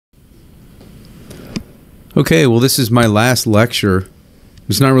Okay, well, this is my last lecture.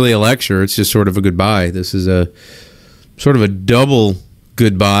 It's not really a lecture, it's just sort of a goodbye. This is a sort of a double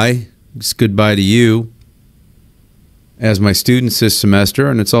goodbye. It's goodbye to you as my students this semester,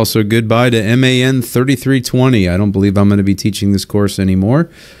 and it's also goodbye to MAN 3320. I don't believe I'm going to be teaching this course anymore.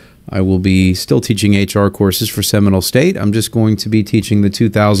 I will be still teaching HR courses for Seminole State. I'm just going to be teaching the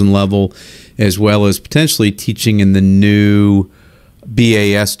 2000 level, as well as potentially teaching in the new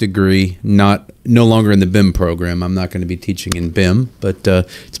BAS degree, no longer in the BIM program. I'm not going to be teaching in BIM, but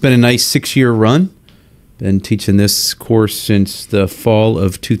it's been a nice 6-year run. Been teaching this course since the fall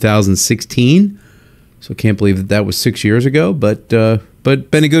of 2016, so I can't believe that was 6 years ago, but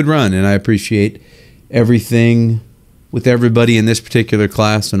been a good run, and I appreciate everything with everybody in this particular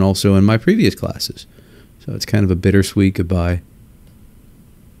class and also in my previous classes. So it's kind of a bittersweet goodbye.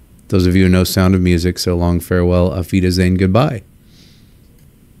 Those of you who know Sound of Music, so long, farewell, auf Wiedersehen, goodbye.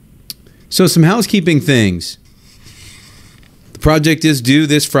 So some housekeeping things. The project is due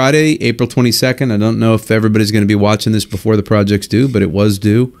this Friday, April 22nd. I don't know if everybody's going to be watching this before the project's due, but it was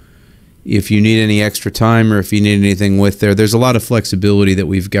due. If you need any extra time or if you need anything with there's a lot of flexibility that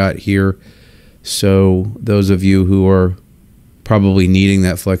we've got here. So those of you who are probably needing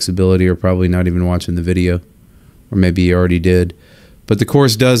that flexibility are probably not even watching the video, or maybe you already did. But the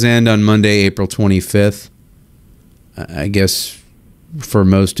course does end on Monday, April 25th. I guess for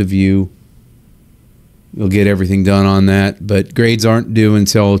most of you, you'll get everything done on that, but grades aren't due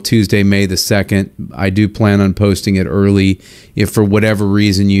until Tuesday, May the 2nd. I do plan on posting it early. If for whatever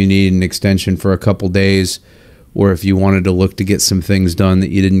reason you need an extension for a couple days, or if you wanted to look to get some things done that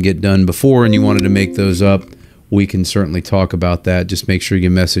you didn't get done before and you wanted to make those up, we can certainly talk about that. Just make sure you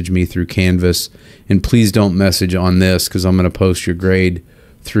message me through Canvas, and please don't message on this because I'm going to post your grade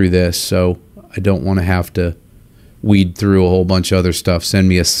through this, so I don't want to have to weed through a whole bunch of other stuff. Send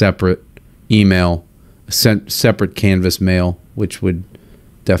me a separate email, separate Canvas mail, which would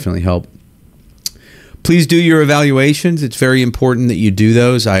definitely help. Please do your evaluations. It's very important that you do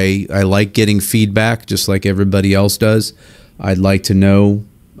those. I like getting feedback just like everybody else does. I'd like to know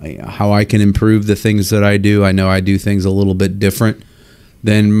how I can improve the things that I do. I know I do things a little bit different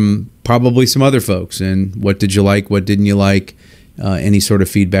than probably some other folks. And what did you like? What didn't you like? Any sort of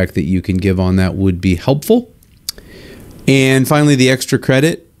feedback that you can give on that would be helpful. And finally, the extra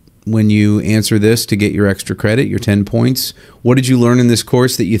credit. When you answer this to get your extra credit, your 10 points, what did you learn in this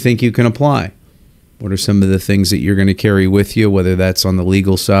course that you think you can apply? What are some of the things that you're going to carry with you, whether that's on the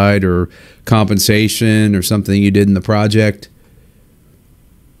legal side or compensation or something you did in the project?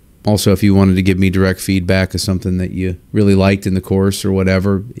 Also, if you wanted to give me direct feedback of something that you really liked in the course or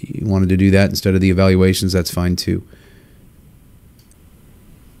whatever, you wanted to do that instead of the evaluations, that's fine too.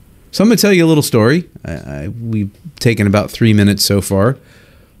 So I'm going to tell you a little story. We've taken about 3 minutes so far,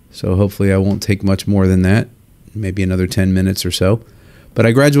 so hopefully I won't take much more than that, maybe another 10 minutes or so. But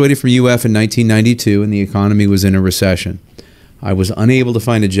I graduated from UF in 1992, and the economy was in a recession. I was unable to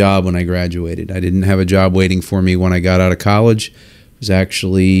find a job when I graduated. I didn't have a job waiting for me when I got out of college. It was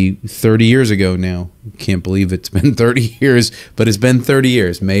actually 30 years ago now. Can't believe it's been 30 years, but it's been 30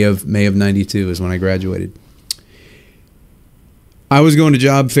 years. May of 92 is when I graduated. I was going to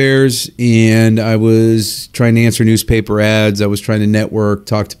job fairs, and I was trying to answer newspaper ads. I was trying to network,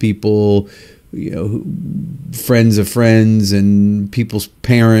 talk to people, friends of friends and people's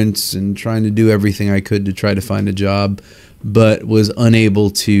parents, and trying to do everything I could to try to find a job, but was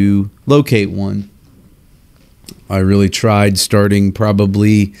unable to locate one. I really tried starting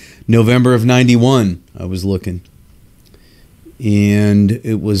probably November of 91. I was looking, and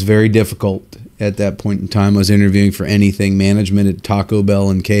it was very difficult at that point in time. I was interviewing for anything, management at Taco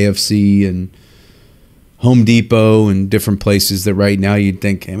Bell and KFC and Home Depot and different places that right now you'd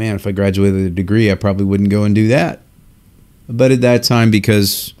think, hey man, if I graduated with a degree, I probably wouldn't go and do that. But at that time,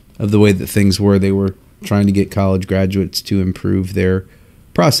 because of the way that things were, they were trying to get college graduates to improve their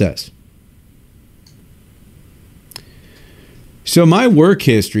process. So my work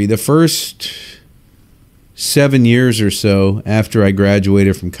history, the first 7 years or so after I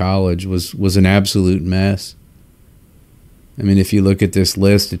graduated from college was an absolute mess. I mean, if you look at this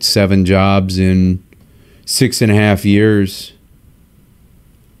list, it's 7 jobs in 6.5 years.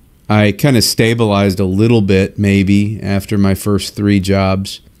 I kind of stabilized a little bit maybe after my first 3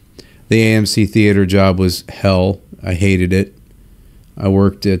 jobs. The AMC theater job was hell. I hated it. I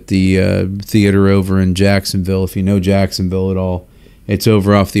worked at the theater over in Jacksonville. If you know Jacksonville at all, it's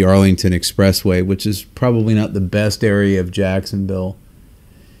over off the Arlington Expressway, which is probably not the best area of Jacksonville.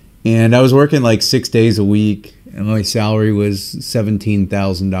 And I was working like 6 days a week, and my salary was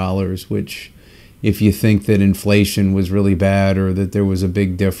 $17,000, which, if you think that inflation was really bad or that there was a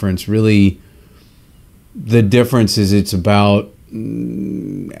big difference, really The difference is it's about,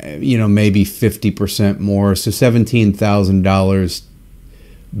 maybe 50% more. So $17,000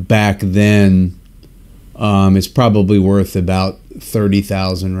 back then is probably worth about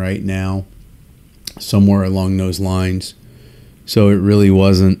 $30,000 right now, somewhere along those lines. So it really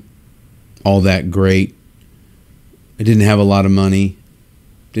wasn't all that great. I didn't have a lot of money.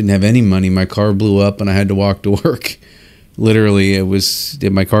 Didn't have any money. My car blew up and I had to walk to work. Literally,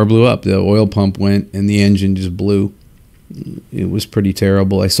 my car blew up. The oil pump went and the engine just blew. It was pretty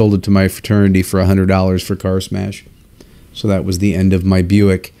terrible. I sold it to my fraternity for $100 for car smash. So that was the end of my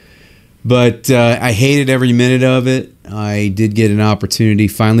Buick. But I hated every minute of it. I did get an opportunity.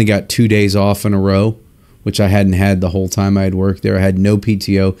 Finally got 2 days off in a row, which I hadn't had the whole time I had worked there. I had no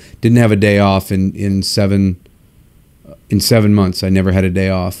PTO. Didn't have a day off in 7 months. I never had a day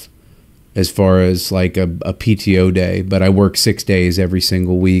off as far as like a PTO day. But I worked 6 days every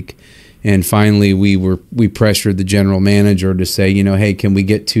single week. And finally, we pressured the general manager to say, hey, can we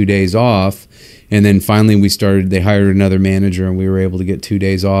get 2 days off? And then finally they hired another manager and we were able to get 2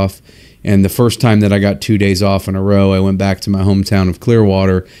 days off. And the first time that I got 2 days off in a row, I went back to my hometown of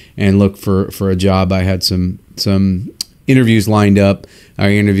Clearwater and looked for a job. I had some interviews lined up.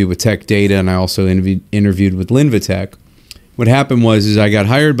 I interviewed with Tech Data and I also interviewed with Linvatec. What happened was I got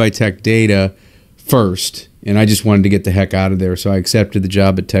hired by Tech Data first, and I just wanted to get the heck out of there. So I accepted the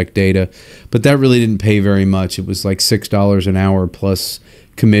job at Tech Data, but that really didn't pay very much. It was like $6 an hour plus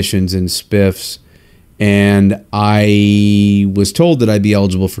commissions and spiffs. And I was told that I'd be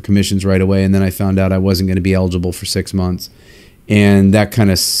eligible for commissions right away, and then I found out I wasn't going to be eligible for 6 months. And that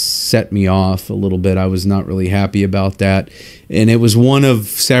kind of set me off a little bit. I was not really happy about that. And it was one of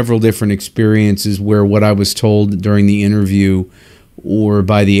several different experiences where what I was told during the interview or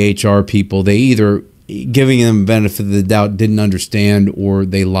by the HR people, they either, giving them the benefit of the doubt, didn't understand, or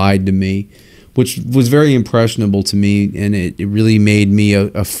they lied to me, which was very impressionable to me. And it really made me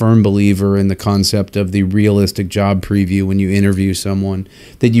a firm believer in the concept of the realistic job preview when you interview someone,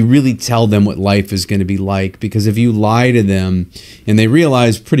 that you really tell them what life is going to be like. Because if you lie to them and they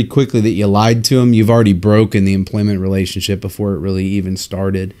realize pretty quickly that you lied to them, you've already broken the employment relationship before it really even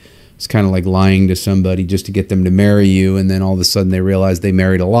started. It's kind of like lying to somebody just to get them to marry you, and then all of a sudden they realize they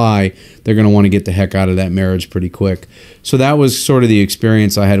married a lie. They're going to want to get the heck out of that marriage pretty quick. So that was sort of the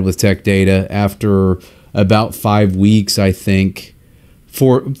experience I had with Tech Data. After about 5 weeks, I think,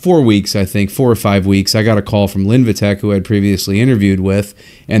 4 weeks, I think, 4 or 5 weeks, I got a call from Linvatec, who I'd previously interviewed with,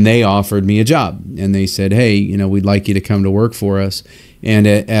 and they offered me a job. And they said, hey, we'd like you to come to work for us. And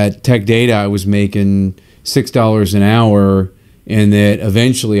at Tech Data, I was making $6 an hour, and that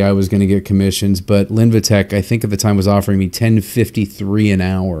eventually I was going to get commissions. But Linvatec, I think at the time, was offering me $10.53 an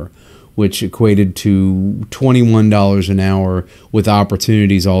hour, which equated to $21 an hour with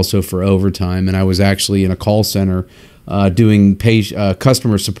opportunities also for overtime. And I was actually in a call center doing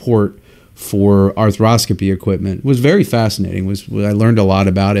customer support for arthroscopy equipment. It was very fascinating. I learned a lot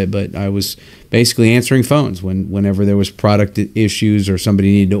about it, but I was basically answering phones whenever there was product issues or somebody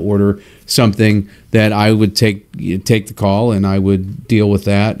needed to order something, that I would take the call and I would deal with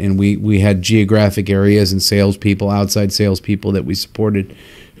that. And we had geographic areas and salespeople, outside salespeople that we supported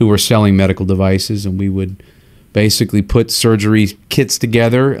who were selling medical devices, and we would basically put surgery kits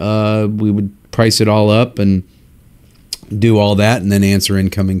together. We would price it all up and do all that and then answer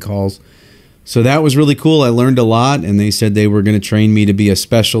incoming calls. So that was really cool. I learned a lot, and they said they were going to train me to be a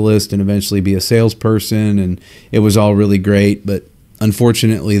specialist and eventually be a salesperson, and it was all really great. But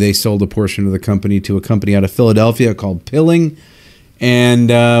unfortunately, they sold a portion of the company to a company out of Philadelphia called Pilling, and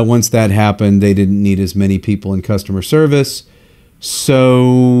once that happened, they didn't need as many people in customer service,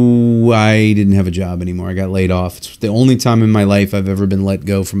 so I didn't have a job anymore. I got laid off. It's the only time in my life I've ever been let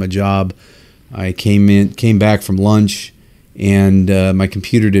go from a job. I came back from lunch, and my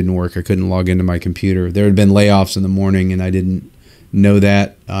computer didn't work. I couldn't log into my computer. There had been layoffs in the morning, and I didn't know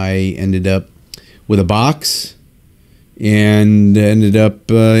that. I ended up with a box and ended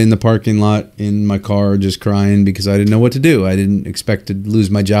up in the parking lot in my car just crying because I didn't know what to do. I didn't expect to lose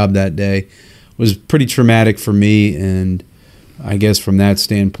my job that day. It was pretty traumatic for me, and I guess from that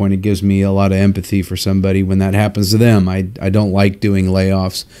standpoint, it gives me a lot of empathy for somebody when that happens to them. I don't like doing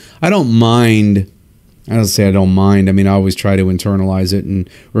layoffs. I don't mind. I don't say I don't mind. I mean, I always try to internalize it and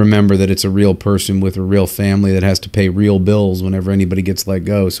remember that it's a real person with a real family that has to pay real bills whenever anybody gets let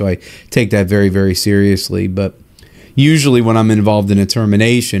go. So I take that very, very seriously. But usually when I'm involved in a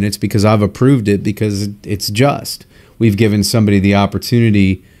termination, it's because I've approved it because it's just. We've given somebody the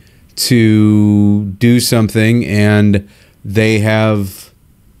opportunity to do something, and they have,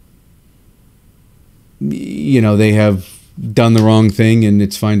 they have done the wrong thing, and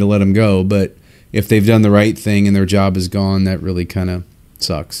it's fine to let them go. But if they've done the right thing and their job is gone, that really kind of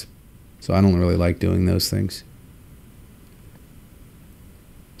sucks. So I don't really like doing those things.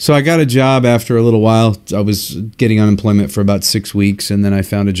 So I got a job after a little while. I was getting unemployment for about 6 weeks, and then I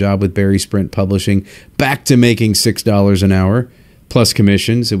found a job with Barry Sprint Publishing, back to making $6 an hour, plus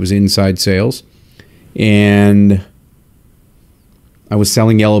commissions. It was inside sales. And I was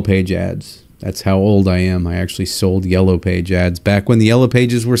selling Yellow Page ads. That's how old I am. I actually sold Yellow Page ads back when the Yellow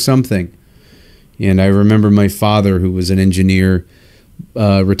Pages were something. And I remember my father, who was an engineer,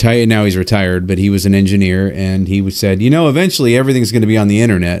 retired. Now he's retired, but he was an engineer, and he said, eventually everything's going to be on the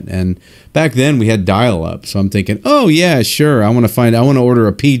internet. And back then we had dial-up, so I'm thinking, oh yeah, sure, I want to order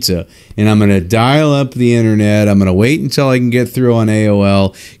a pizza, and I'm going to dial up the internet. I'm going to wait until I can get through on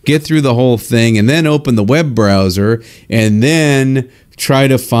AOL, get through the whole thing, and then open the web browser, and then try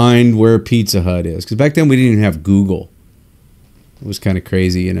to find where Pizza Hut is. Because back then we didn't even have Google. It was kind of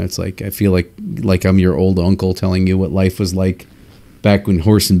crazy, It's like I feel like I'm your old uncle telling you what life was like back when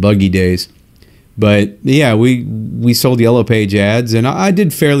horse and buggy days. But yeah, we sold Yellow Page ads, and I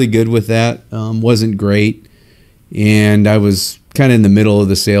did fairly good with that. Wasn't great, and I was kind of in the middle of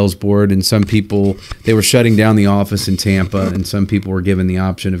the sales board, and some people, they were shutting down the office in Tampa, and some people were given the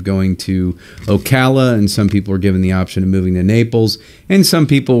option of going to Ocala, and some people were given the option of moving to Naples, and some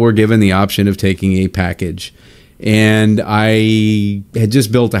people were given the option of taking a package. And I had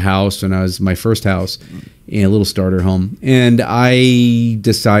just built a house, and I was my first house, a little starter home. And I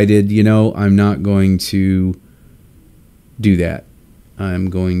decided, I'm not going to do that. I'm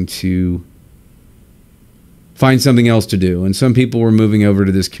going to find something else to do. And some people were moving over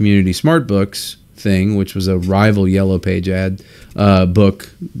to this Community Smart Books thing, which was a rival Yellow Page ad book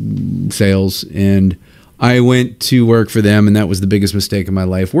sales. And I went to work for them, and that was the biggest mistake of my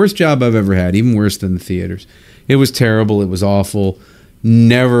life. Worst job I've ever had, even worse than the theaters. It was terrible. It was awful.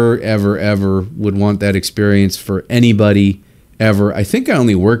 Never, ever, ever would want that experience for anybody ever. I think I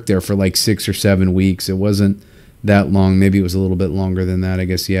only worked there for like 6 or 7 weeks. It wasn't that long. Maybe it was a little bit longer than that. I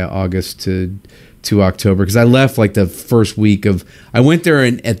guess, yeah, August to October. Because I left like the first week of... I went there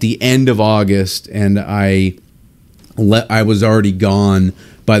at the end of August, and I was already gone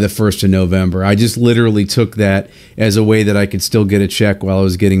by the 1st of November. I just literally took that as a way that I could still get a check while I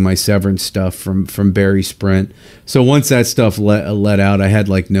was getting my severance stuff from Barry Sprint. So once that stuff let out, I had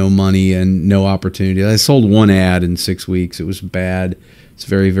like no money and no opportunity. I sold one ad in 6 weeks. It was bad. It's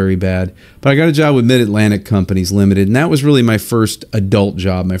very, very bad. But I got a job with Mid-Atlantic Companies Limited, and that was really my first adult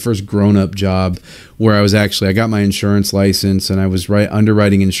job, my first grown-up job, where I got my insurance license, and I was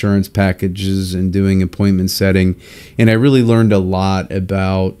underwriting insurance packages and doing appointment setting, and I really learned a lot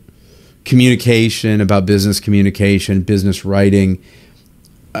about communication, about business communication, business writing.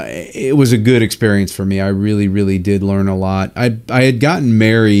 It was a good experience for me. I really, really did learn a lot. I had gotten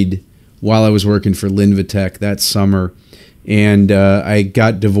married while I was working for Linvatec that summer, and I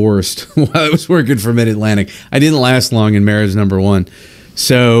got divorced while I was working for Mid-Atlantic. I didn't last long in marriage number one.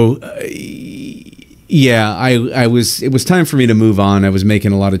 So, yeah, it was time for me to move on. I was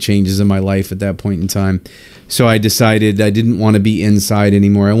making a lot of changes in my life at that point in time. So I decided I didn't want to be inside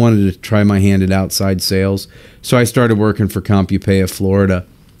anymore. I wanted to try my hand at outside sales. So I started working for CompuPay of Florida.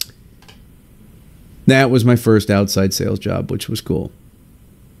 That was my first outside sales job, which was cool.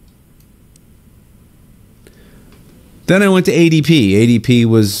 Then I went to ADP. ADP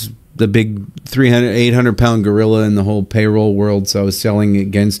was the big 800-pound gorilla in the whole payroll world, so I was selling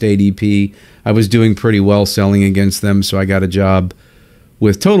against ADP. I was doing pretty well selling against them, so I got a job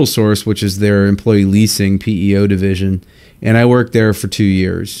with Total Source, which is their employee leasing PEO division, and I worked there for 2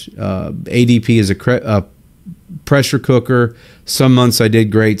 years. ADP is a pressure cooker. Some months I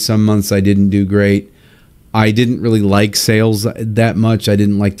did great, some months I didn't do great. I didn't really like sales that much. I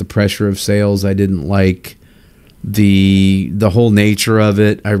didn't like the pressure of sales. I didn't like the whole nature of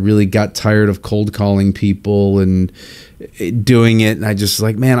it. I really got tired of cold calling people and doing it, and I just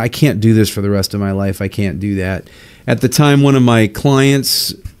like, man, I can't do this for the rest of my life. I can't do that. At the time, one of my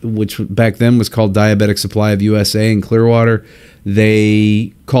clients, which back then was called Diabetic Supply of USA in Clearwater,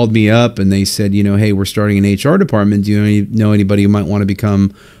 they called me up and they said, hey, we're starting an HR department. Do you know anybody who might want to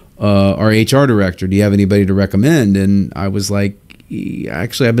become our HR director? Do you have anybody to recommend? And I was like,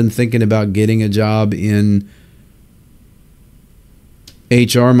 actually, I've been thinking about getting a job in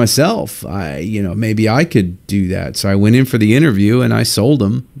HR myself. Maybe I could do that. So I went in for the interview and I sold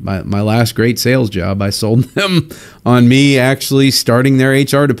them. My last great sales job, I sold them on me actually starting their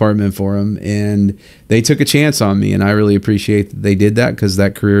HR department for them. And they took a chance on me. And I really appreciate that they did that, because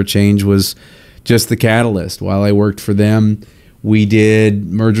that career change was just the catalyst. While I worked for them, we did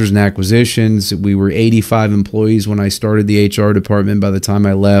mergers and acquisitions. We were 85 employees when I started the HR department. By the time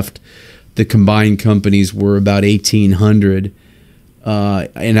I left, the combined companies were about 1,800.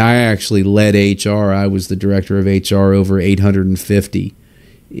 And I actually led HR. I was the director of HR over 850.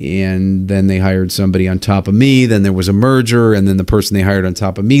 And then they hired somebody on top of me. Then there was a merger, and then the person they hired on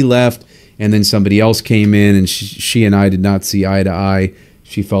top of me left. And then somebody else came in, and she and I did not see eye to eye.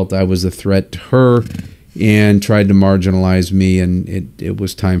 She felt I was a threat to her and tried to marginalize me, and it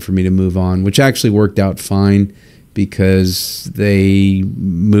was time for me to move on, which actually worked out fine because they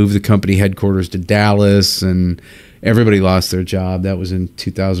moved the company headquarters to Dallas, and everybody lost their job. That was in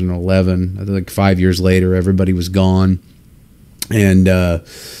 2011. I think like 5 years later, everybody was gone. And I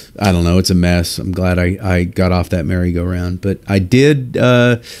don't know, it's a mess. I'm glad I got off that merry-go-round. But I did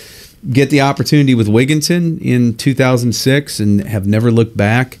get the opportunity with Wigginton in 2006 and have never looked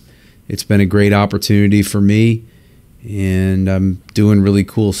back. It's been a great opportunity for me, and I'm doing really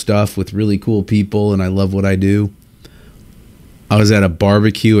cool stuff with really cool people, and I love what I do. I was at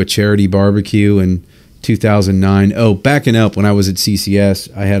a charity barbecue in 2009. Oh, backing up, when I was at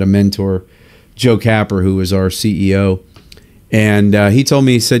CCS, I had a mentor, Joe Capper, who was our CEO. And he told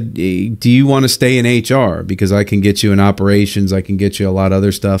me, he said, do you want to stay in HR? Because I can get you in operations. I can get you a lot of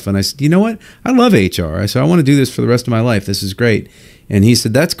other stuff. And I said, you know what? I love HR. I said, I want to do this for the rest of my life. This is great. And he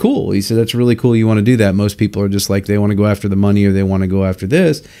said, that's cool. He said, that's really cool you want to do that. Most people are just like, they want to go after the money or they want to go after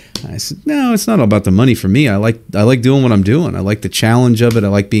this. I said, no, it's not about the money for me. I like doing what I'm doing. I like the challenge of it. I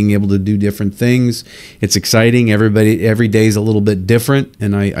like being able to do different things. It's exciting. Every day is a little bit different.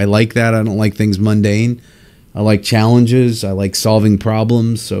 And I like that. I don't like things mundane. I like challenges. I like solving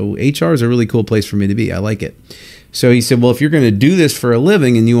problems. So HR is a really cool place for me to be. I like it. So he said, well, if you're going to do this for a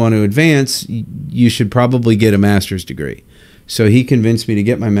living and you want to advance, you should probably get a master's degree. So he convinced me to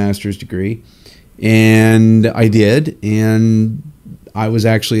get my master's degree, and I did. And I was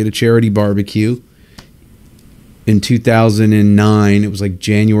actually at a charity barbecue in 2009. It was like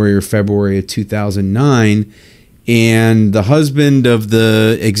January or February of 2009. And the husband of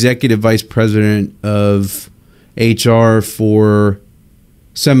the executive vice president of HR for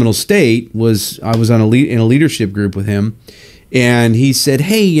Seminole State I was in a leadership group with him, and he said,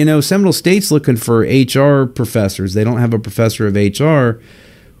 hey, you know, Seminole State's looking for HR professors. They don't have a professor of HR.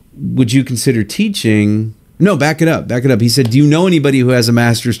 Would you consider teaching? No, back it up. He said, do you know anybody who has a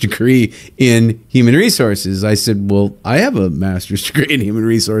master's degree in human resources? I said, well, I have a master's degree in human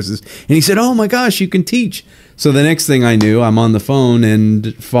resources. And he said, oh my gosh, you can teach. So the next thing I knew, I'm on the phone,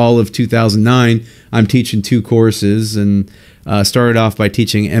 and fall of 2009, I'm teaching 2 courses, and started off by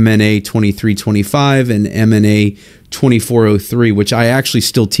teaching MNA 2325 and MNA 2403, which I actually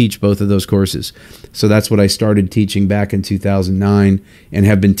still teach both of those courses. So that's what I started teaching back in 2009 and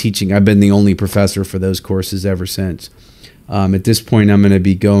have been teaching. I've been the only professor for those courses ever since. At this point, I'm going to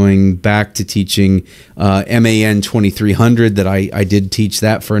be going back to teaching MAN 2300. That I did teach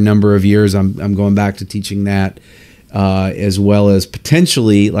that for a number of years. I'm going back to teaching that, as well as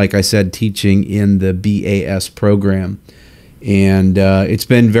potentially, like I said, teaching in the BAS program. And it's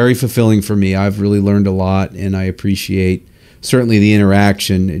been very fulfilling for me. I've really learned a lot, and I appreciate certainly the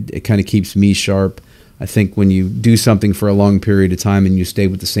interaction. It kind of keeps me sharp. I think when you do something for a long period of time and you stay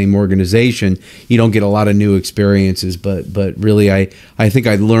with the same organization, you don't get a lot of new experiences. But really, I think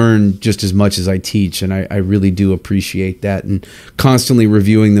I learn just as much as I teach, and I really do appreciate that. And constantly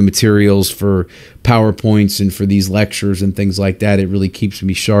reviewing the materials for PowerPoints and for these lectures and things like that, it really keeps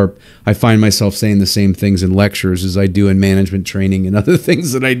me sharp. I find myself saying the same things in lectures as I do in management training and other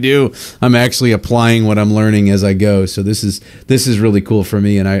things that I do. I'm actually applying what I'm learning as I go. So this is really cool for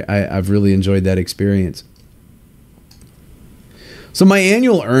me, and I've really enjoyed that experience. So my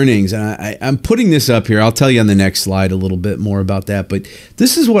annual earnings, and I'm putting this up here. I'll tell you on the next slide a little bit more about that. But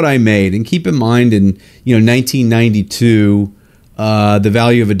this is what I made. And keep in mind, in 1992, the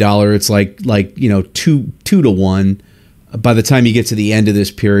value of $1, it's like 2 to 1. By the time you get to the end of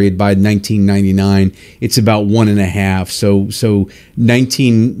this period, by 1999, it's about 1.5. So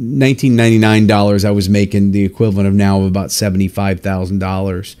 $1999, I was making the equivalent of now of about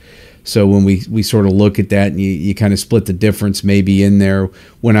 $75,000. So when we sort of look at that, and you kind of split the difference maybe in there,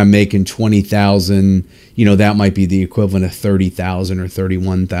 when I'm making $20,000, that might be the equivalent of $30,000 or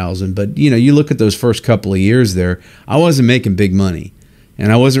 $31,000. But you look at those first couple of years there, I wasn't making big money,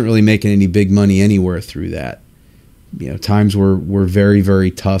 and I wasn't really making any big money anywhere through that. Times were very, very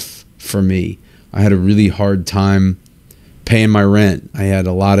tough for me. I had a really hard time paying my rent. I had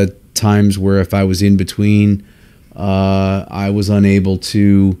a lot of times where if I was in between, I was unable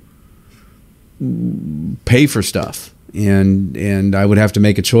to pay for stuff, and I would have to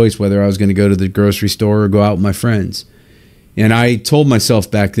make a choice whether I was going to go to the grocery store or go out with my friends. And I told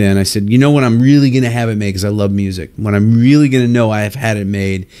myself back then, I said, you know, when I'm really going to have it made, because I love music, when I'm really going to know I have had it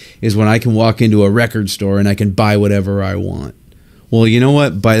made is when I can walk into a record store and I can buy whatever I want. Well, you know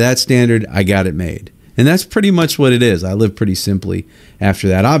what? By that standard, I got it made. And that's pretty much what it is. I live pretty simply after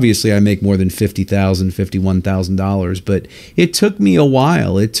that. Obviously, I make more than $50,000, $51,000, but it took me a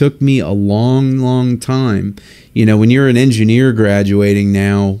while. It took me a long, long time. You know, when you're an engineer graduating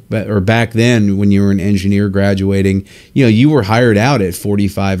now, or back then when you were an engineer graduating, you know, you were hired out at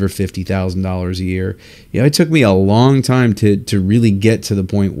 $45,000 or $50,000 a year. You know, it took me a long time to really get to the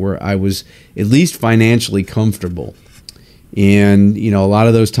point where I was at least financially comfortable. And, you know, a lot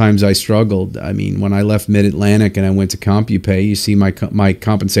of those times I struggled. I mean, when I left Mid-Atlantic and I went to CompuPay, you see my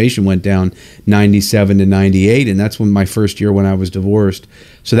compensation went down 97 to 98. And that's when my first year when I was divorced.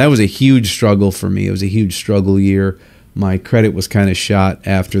 So that was a huge struggle for me. It was a huge struggle year. My credit was kind of shot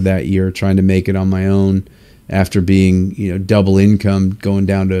after that year, trying to make it on my own after being, you know, double income, going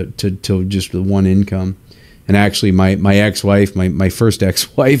down to just the one income. And actually, my ex-wife, my first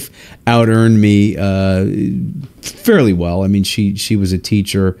ex-wife, out-earned me fairly well. I mean, she was a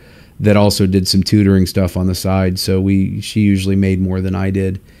teacher that also did some tutoring stuff on the side. So she usually made more than I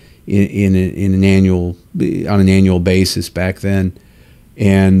did on an annual basis back then.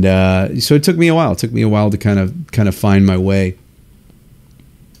 And so it took me a while. It took me a while to kind of find my way.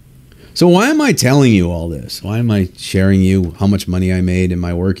 So why am I telling you all this? Why am I sharing you how much money I made in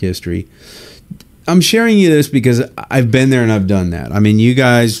my work history? I'm sharing you this because I've been there and I've done that. I mean, you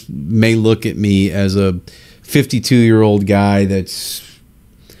guys may look at me as a 52-year-old guy that's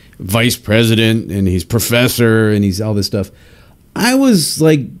vice president and he's professor and he's all this stuff. I was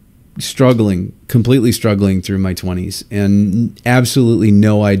like completely struggling through my 20s and absolutely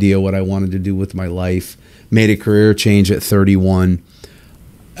no idea what I wanted to do with my life. Made a career change at 31.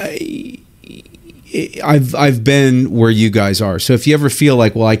 I've been where you guys are. So if you ever feel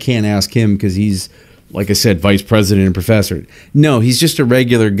like, well, I can't ask him because he's, like I said, vice president and professor. No, he's just a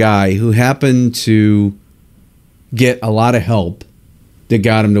regular guy who happened to get a lot of help that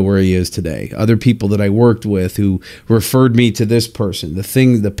got him to where he is today. Other people that I worked with who referred me to this person,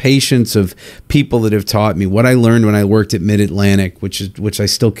 the patience of people that have taught me what I learned when I worked at Mid-Atlantic, which I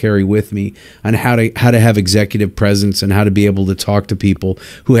still carry with me, on how to have executive presence and how to be able to talk to people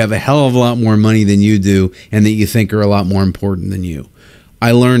who have a hell of a lot more money than you do and that you think are a lot more important than you.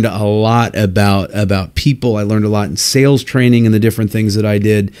 I learned a lot about people. I learned a lot in sales training and the different things that I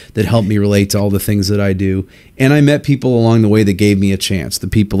did that helped me relate to all the things that I do. And I met people along the way that gave me a chance. The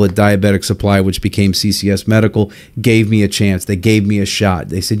people at Diabetic Supply, which became CCS Medical, gave me a chance. They gave me a shot.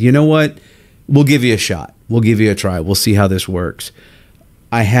 They said, you know what? We'll give you a shot. We'll give you a try. We'll see how this works.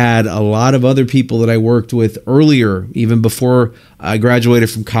 I had a lot of other people that I worked with earlier, even before I graduated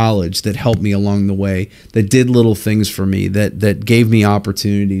from college, that helped me along the way, that did little things for me, that gave me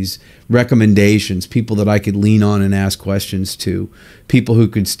opportunities, recommendations, people that I could lean on and ask questions to, people who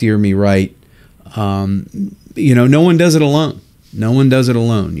could steer me right. You know, no one does it alone. No one does it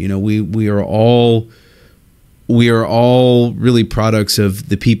alone. You know, we are all really products of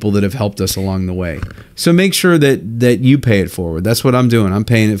the people that have helped us along the way. So make sure that you pay it forward. That's what I'm doing. I'm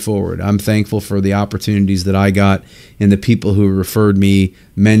paying it forward. I'm thankful for the opportunities that I got and the people who referred me,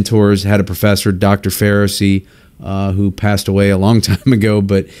 mentors. Had a professor, Dr. Pharisee, who passed away a long time ago,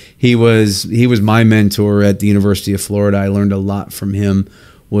 but he was my mentor at the University of Florida. I learned a lot from him.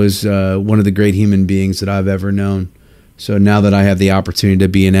 Was one of the great human beings that I've ever known. So now that I have the opportunity to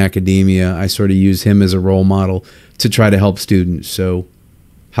be in academia, I sort of use him as a role model to try to help students. So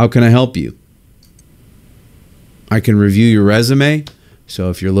how can I help you? I can review your resume.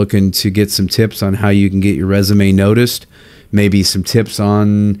 So if you're looking to get some tips on how you can get your resume noticed, maybe some tips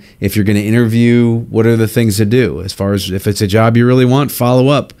on if you're going to interview, what are the things to do? As far as if it's a job you really want, follow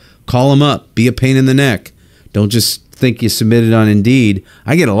up, call them up, be a pain in the neck. Don't just think you submitted on Indeed.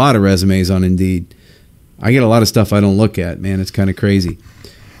 I get a lot of resumes on Indeed. I get a lot of stuff I don't look at, man. It's kind of crazy.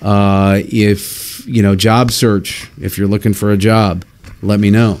 If, you know, job search, if you're looking for a job, let me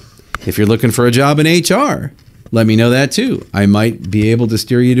know. If you're looking for a job in HR, let me know that too. I might be able to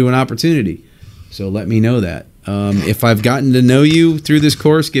steer you to an opportunity. So let me know that. If I've gotten to know you through this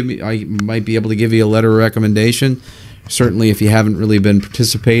course, I might be able to give you a letter of recommendation. Certainly, if you haven't really been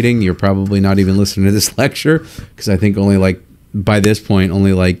participating, you're probably not even listening to this lecture, because I think by this point,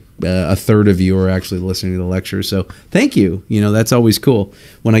 only a third of you are actually listening to the lecture. So thank you. You know, that's always cool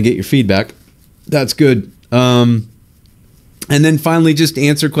when I get your feedback. That's good. And then finally, just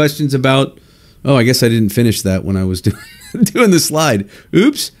answer questions about, oh, I guess I didn't finish that when I was doing the slide.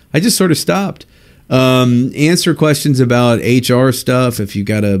 Oops, I just sort of stopped. Answer questions about HR stuff. If you've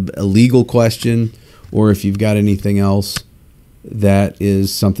got a legal question or if you've got anything else, that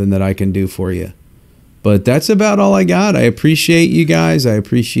is something that I can do for you. But that's about all I got. I appreciate you guys. I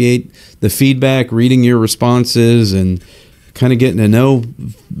appreciate the feedback, reading your responses, and kind of getting to know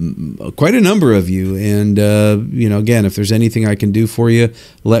quite a number of you. And, again, if there's anything I can do for you,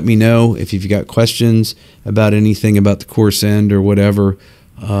 let me know. If you've got questions about anything about the course end or whatever,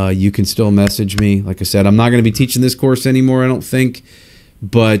 you can still message me. Like I said, I'm not going to be teaching this course anymore, I don't think.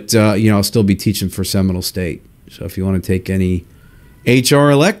 But, I'll still be teaching for Seminole State. So if you want to take any HR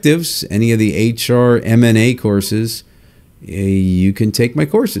electives, any of the HR M&A courses, you can take my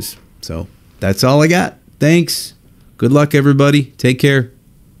courses. So that's all I got. Thanks. Good luck, everybody. Take care.